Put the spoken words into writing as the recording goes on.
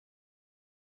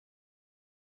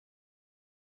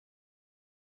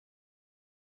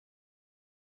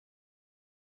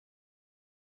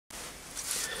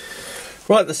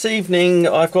Right, this evening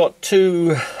I've got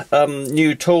two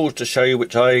new tools to show you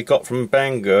which I got from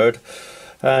Banggood,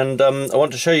 and I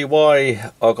want to show you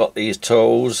why I got these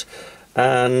tools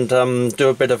and do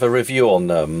a bit of a review on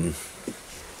them.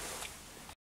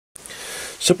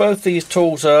 So both these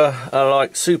tools are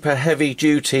like super heavy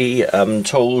duty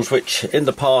tools which in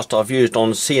the past I've used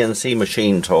on CNC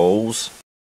machine tools.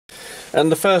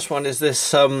 And the first one is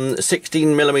this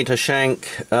 16mm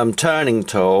Shank turning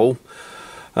tool.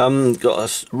 Got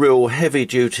a real heavy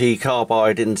duty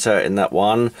carbide insert in that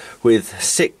one with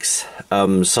 6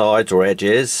 sides or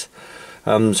edges,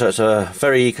 so it's a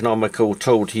very economical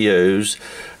tool to use,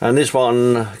 and this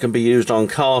one can be used on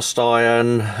cast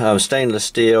iron, stainless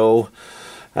steel,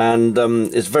 and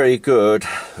it's very good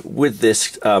with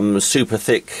this super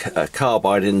thick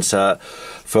carbide insert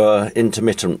for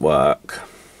intermittent work.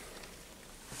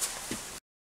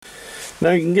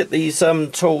 Now you can get these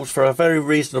tools for a very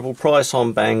reasonable price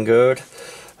on Banggood.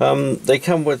 They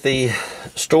come with the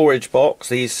storage box,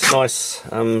 these nice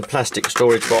plastic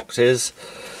storage boxes,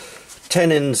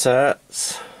 10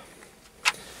 inserts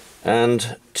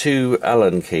and 2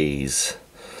 Allen keys.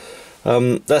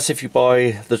 That's if you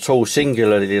buy the tool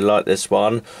singularly like this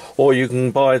one, or you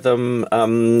can buy them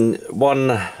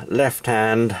one left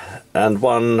hand and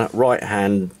one right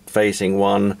hand facing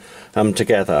one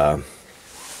together.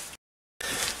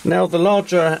 Now the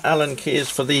larger Allen key is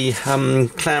for the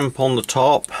clamp on the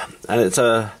top, and it's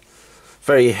a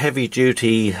very heavy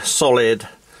duty, solid,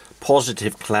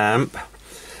 positive clamp.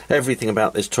 Everything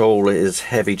about this tool is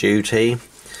heavy duty,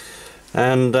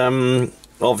 and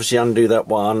obviously undo that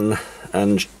one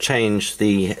and change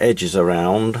the edges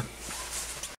around.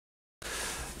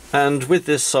 And with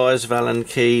this size of Allen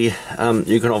key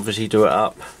you can obviously do it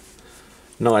up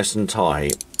nice and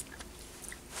tight,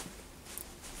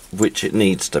 which it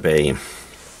needs to be.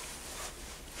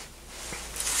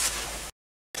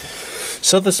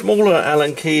 So the smaller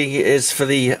Allen key is for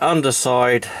the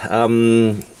underside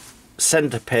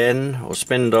center pin or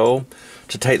spindle,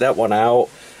 to take that one out,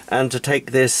 and to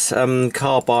take this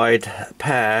carbide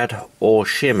pad or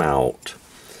shim out.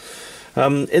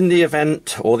 In the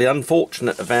event, or the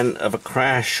unfortunate event, of a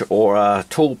crash or a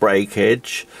tool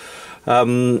breakage,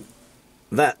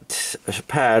 that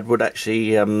pad would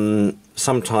actually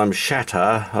sometimes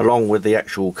shatter along with the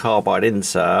actual carbide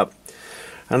insert,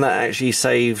 and that actually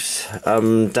saves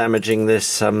damaging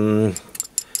this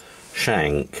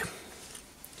shank.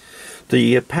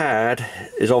 The pad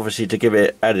is obviously to give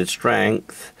it added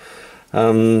strength,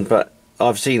 but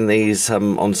I've seen these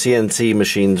on CNC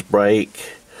machines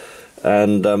break,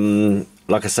 and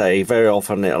like I say, very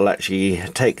often it'll actually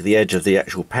take the edge of the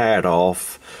actual pad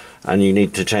off, and you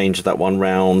need to change that one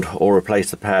round or replace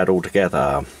the pad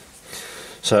altogether.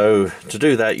 So to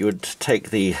do that, you would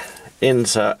take the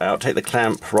insert out, take the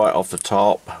clamp right off the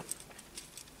top,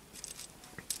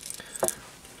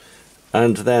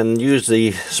 and then use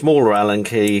the smaller Allen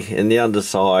key in the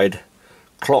underside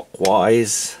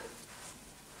clockwise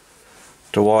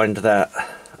to wind that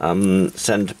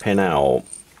center pin out,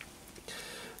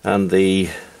 and the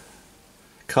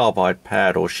carbide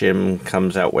pad or shim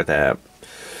comes out with it.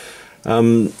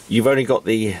 You've only got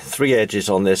the 3 edges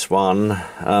on this one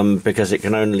because it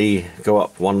can only go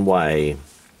up one way,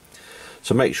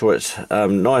 so make sure it's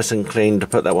nice and clean to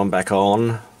put that one back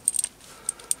on.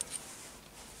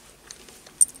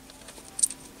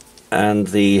 And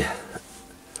the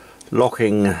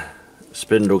locking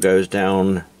spindle goes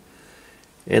down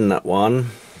in that one,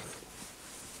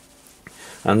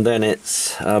 and then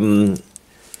it's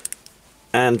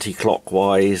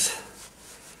anti-clockwise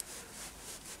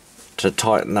to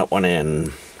tighten that one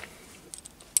in,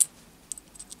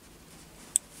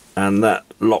 and that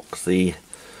locks the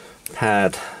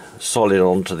pad solid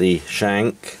onto the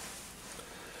shank.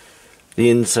 The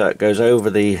insert goes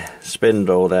over the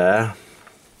spindle there,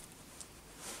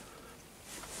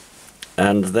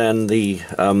 and then the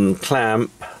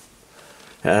clamp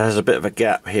has a bit of a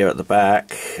gap here at the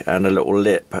back and a little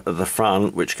lip at the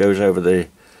front which goes over the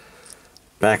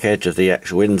back edge of the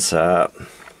actual insert,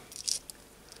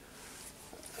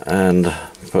 and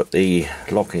put the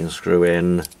locking screw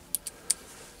in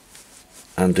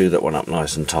and do that one up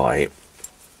nice and tight.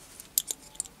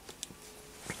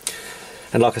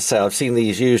 And like I say, I've seen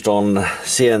these used on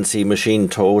CNC machine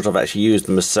tools. I've actually used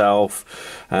them myself,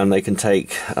 and they can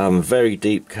take very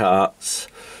deep cuts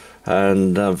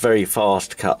and very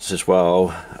fast cuts as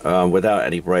well, without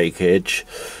any breakage.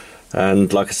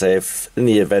 And like I say, if in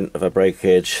the event of a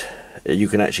breakage, you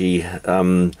can actually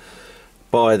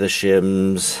buy the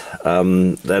shims.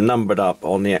 They're numbered up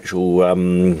on the actual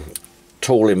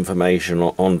tool information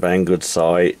on Banggood's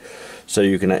site, so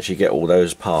you can actually get all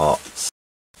those parts.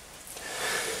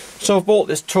 So I've bought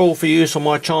this tool for use on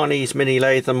my Chinese mini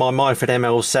lathe and my Myford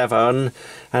ML7,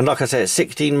 and like I said, it's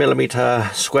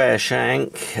 16mm square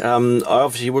shank. I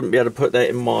obviously wouldn't be able to put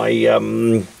that in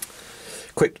my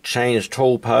quick change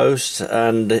tool post,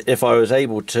 and if I was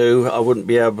able to, I wouldn't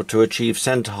be able to achieve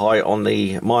centre height on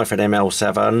the Myford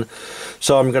ML7.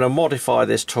 So I'm going to modify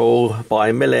this tool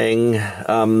by milling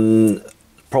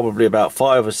probably about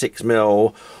 5 or 6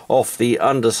 mil off the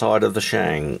underside of the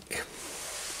shank.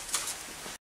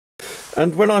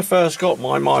 And when I first got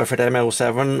my Myford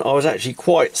ML7, I was actually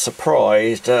quite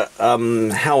surprised at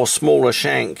how small a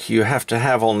shank you have to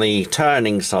have on the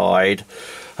turning side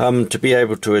to be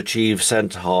able to achieve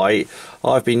centre height.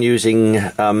 I've been using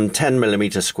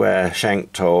 10mm square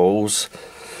shank tools,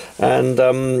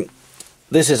 and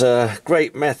this is a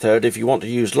great method if you want to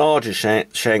use larger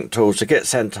shank tools to get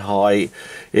centre height,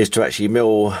 is to actually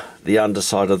mill the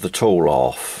underside of the tool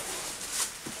off.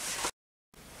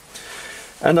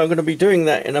 And I'm going to be doing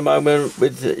that in a moment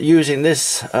with using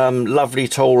this lovely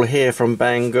tool here from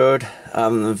Banggood.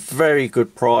 Very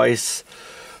good price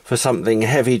for something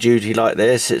heavy duty like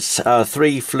this. It's a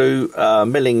 3-flute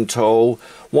milling tool,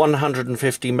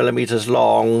 150mm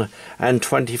long and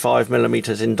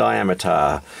 25mm in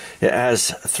diameter. It has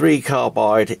 3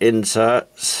 carbide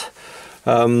inserts.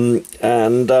 You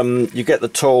get the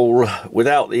tool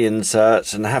without the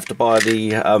inserts and have to buy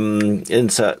the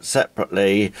inserts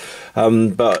separately,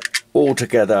 but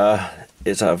altogether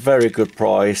it's a very good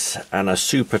price and a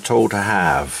super tool to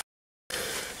have.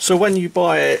 So when you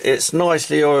buy it, it's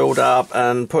nicely oiled up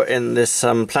and put in this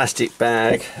plastic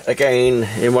bag, again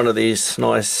in one of these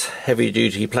nice heavy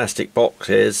duty plastic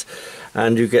boxes,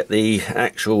 and you get the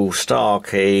actual star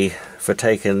key for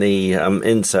taking the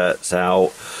inserts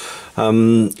out.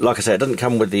 Like I said, it doesn't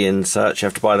come with the inserts, you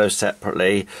have to buy those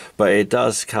separately, but it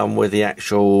does come with the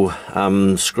actual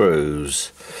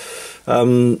screws.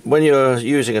 When you're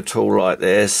using a tool like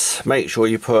this, make sure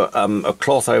you put a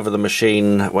cloth over the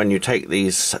machine when you take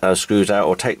these screws out,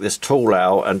 or take this tool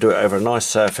out, and do it over a nice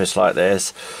surface like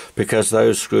this, because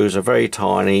those screws are very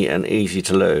tiny and easy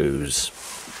to lose.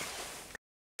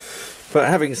 But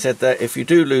having said that, if you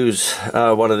do lose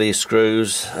one of these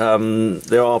screws,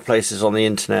 there are places on the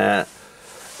internet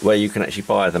where you can actually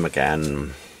buy them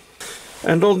again.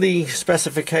 And on the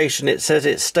specification it says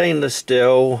it's stainless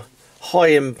steel, high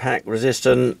impact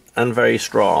resistant and very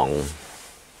strong.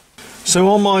 So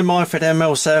on my Myford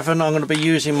ML7 I'm going to be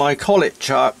using my collet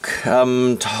chuck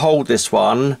to hold this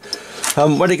one.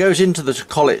 When it goes into the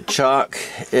collet chuck,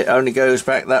 it only goes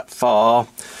back that far.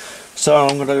 So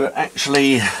I'm going to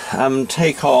actually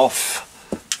take off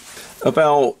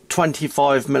about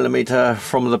 25mm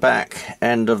from the back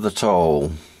end of the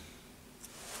tool.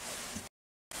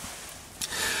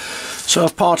 So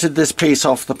I've parted this piece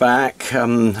off the back.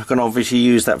 I'm going to obviously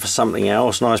use that for something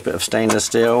else, nice bit of stainless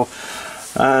steel.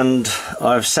 And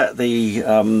I've set the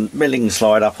milling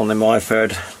slide up on the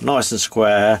Myford, nice and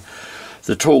square.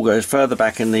 The tool goes further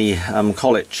back in the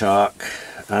collet chuck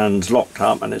and locked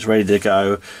up, and it's ready to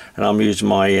go, and I'm using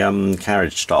my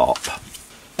carriage stop.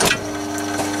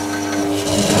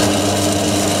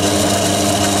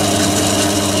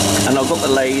 And I've got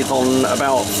the lathe on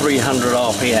about 300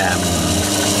 RPM.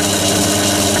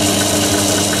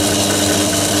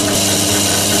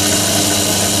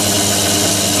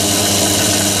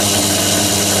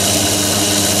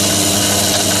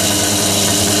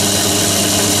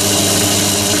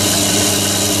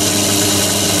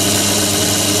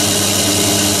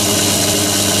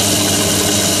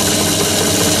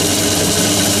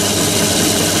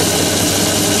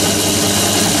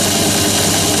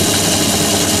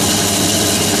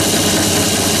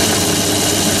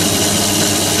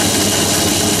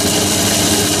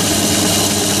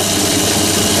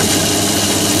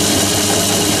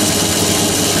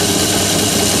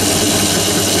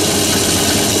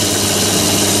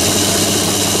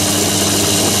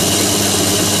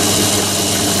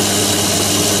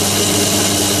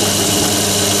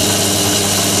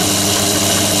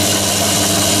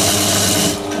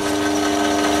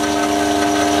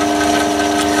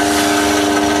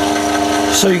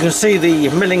 So you can see the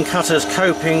milling cutter's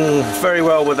coping very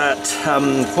well with that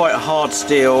quite hard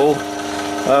steel,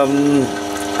 and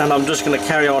I'm just going to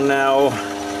carry on now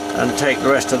and take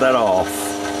the rest of that off.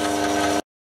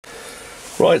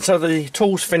 Right, so the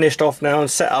tool's finished off now and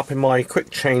set up in my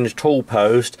quick change tool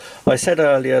post. I said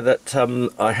earlier that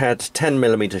I had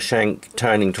 10mm shank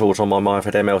turning tools on my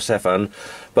Myford ML7,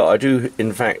 but I do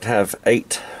in fact have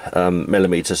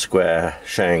 8mm square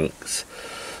shanks.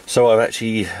 So I've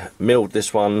actually milled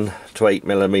this one to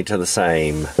 8mm the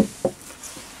same.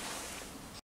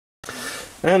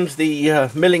 And the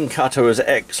milling cutter was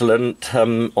excellent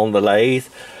on the lathe,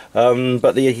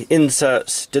 but the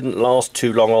inserts didn't last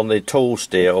too long on the tool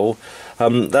steel.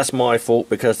 That's my fault,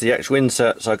 because the actual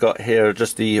inserts I got here are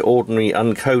just the ordinary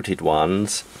uncoated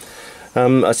ones.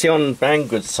 I see on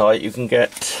Banggood's site you can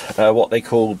get what they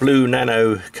call blue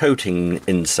nano coating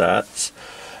inserts,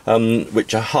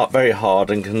 which are very hard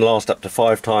and can last up to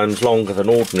 5 times longer than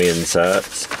ordinary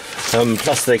inserts.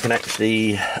 Plus they can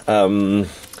actually,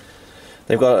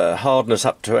 they've got a hardness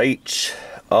up to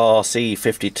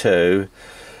HRC52,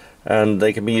 and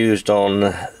they can be used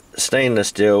on stainless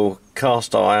steel,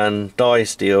 cast iron, die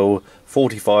steel,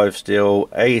 45 steel,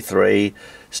 A3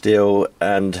 steel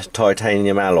and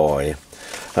titanium alloy.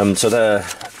 So they're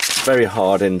very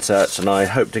hard inserts, and I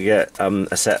hope to get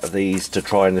a set of these to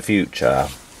try in the future.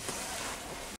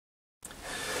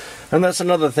 And that's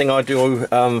another thing I do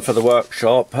for the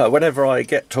workshop. Whenever I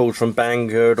get tools from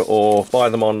Banggood or buy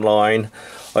them online,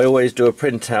 I always do a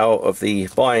printout of the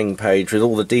buying page with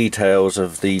all the details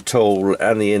of the tool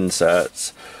and the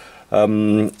inserts.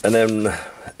 And then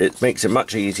it makes it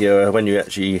much easier when you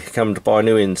actually come to buy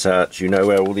new inserts. You know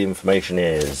where all the information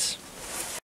is.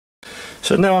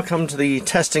 So now I come to the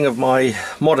testing of my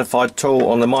modified tool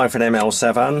on the Myford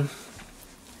ML7.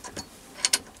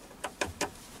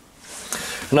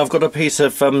 And I've got a piece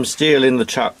of steel in the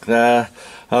chuck there,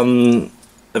 a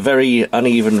very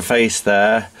uneven face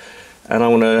there, and I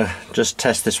want to just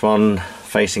test this one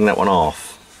facing that one off.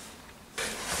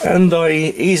 And I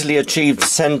easily achieved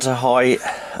centre height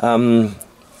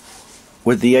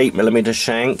with the 8mm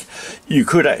shank. You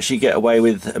could actually get away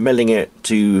with milling it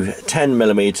to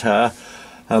 10mm,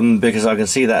 because I can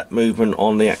see that movement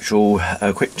on the actual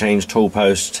quick change tool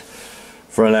post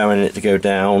for allowing it to go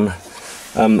down.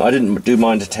 I didn't do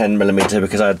mine to 10mm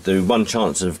because I had the one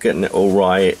chance of getting it all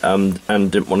right, and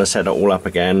didn't want to set it all up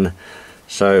again,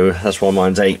 so that's why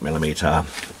mine's 8mm.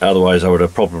 Otherwise I would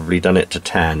have probably done it to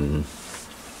 10.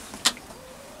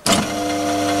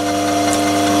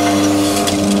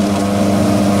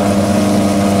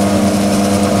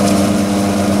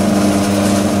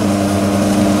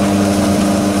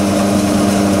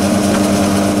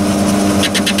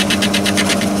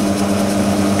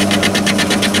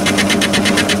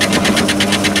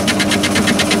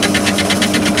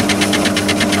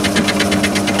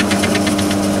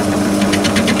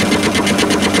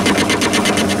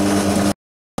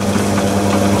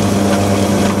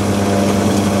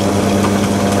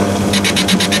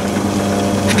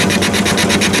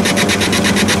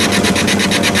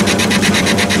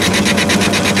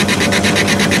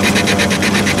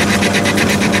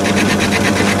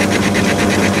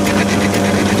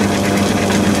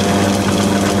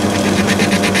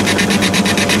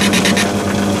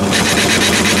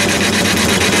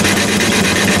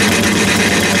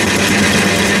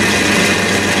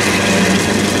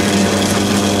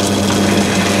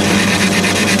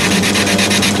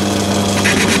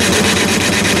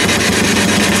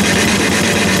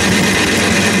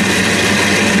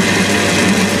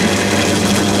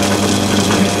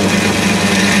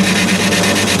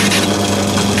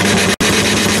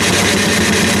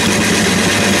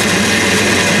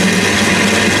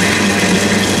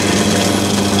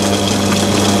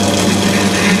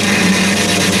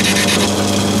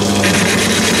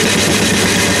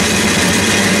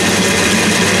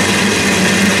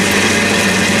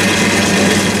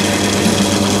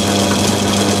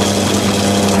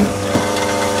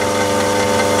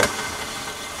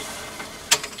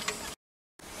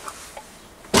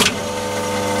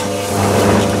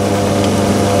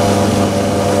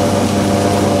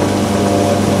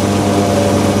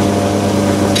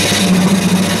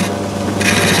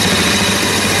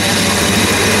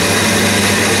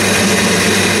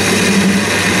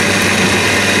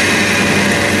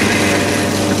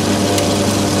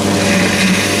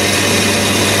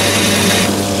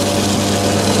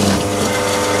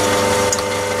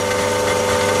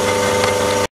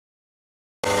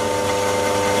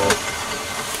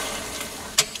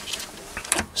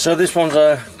 So this one's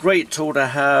a great tool to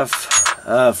have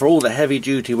for all the heavy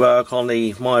duty work on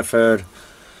the Myford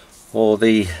or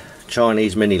the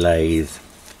Chinese mini lathe,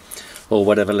 or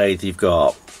whatever lathe you've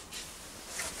got.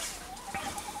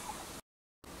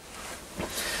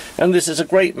 And this is a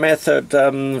great method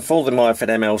for the Myford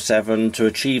ML7 to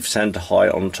achieve centre height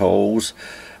on tools,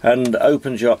 and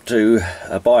opens you up to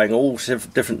buying all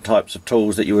different types of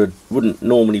tools that you wouldn't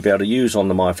normally be able to use on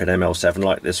the Myford ML7,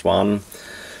 like this one.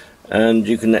 And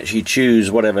you can actually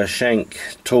choose whatever shank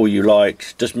tool you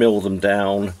like, just mill them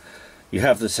down. You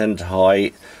have the centre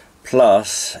height,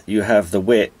 plus you have the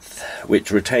width,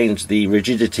 which retains the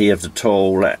rigidity of the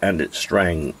tool and its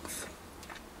strength.